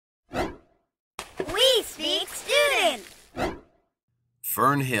We speak student.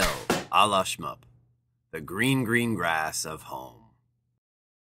 Fern Hill, a la Shmoop, the green, green grass of home.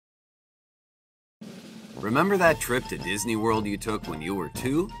 Remember that trip to Disney World you took when you were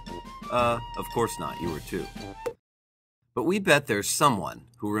 2? Of course not, you were 2. But we bet there's someone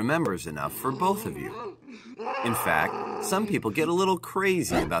who remembers enough for both of you. In fact, some people get a little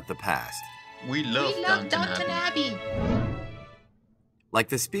crazy about the past. We love Downton Abbey. Like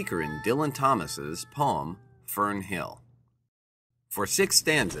the speaker in Dylan Thomas's poem, Fern Hill. For 6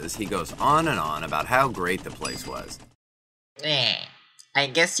 stanzas, he goes on and on about how great the place was. I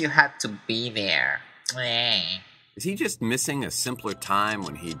guess you had to be there. Is he just missing a simpler time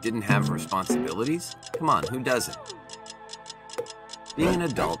when he didn't have responsibilities? Come on, who doesn't? Being an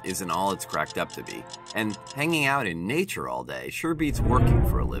adult isn't all it's cracked up to be, and hanging out in nature all day sure beats working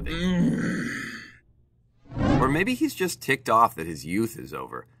for a living. Or maybe he's just ticked off that his youth is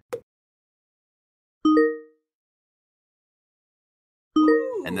over.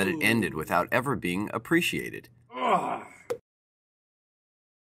 And that it ended without ever being appreciated.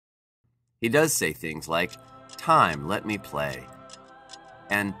 He does say things like, "Time, let me play,"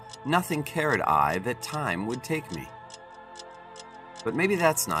 and "Nothing cared I that time would take me." But maybe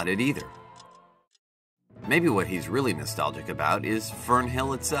that's not it either. Maybe what he's really nostalgic about is Fern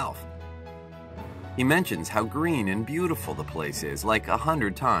Hill itself. He mentions how green and beautiful the place is like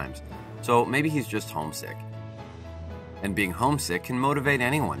 100 times, so maybe he's just homesick. And being homesick can motivate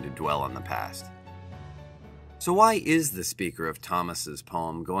anyone to dwell on the past. So why is the speaker of Thomas's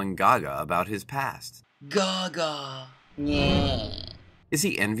poem going gaga about his past? Gaga. Yeah. Is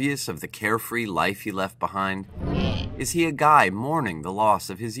he envious of the carefree life he left behind? Is he a guy mourning the loss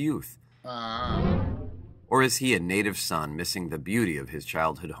of his youth? Or is he a native son missing the beauty of his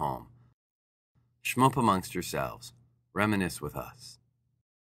childhood home? Shmoop amongst yourselves. Reminisce with us.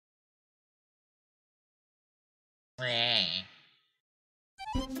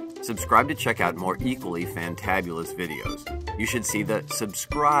 Subscribe to check out more equally fantabulous videos. You should see the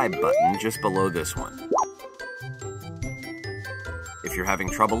subscribe button just below this one. If you're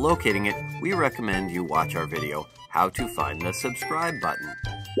having trouble locating it, we recommend you watch our video, How to Find the Subscribe Button.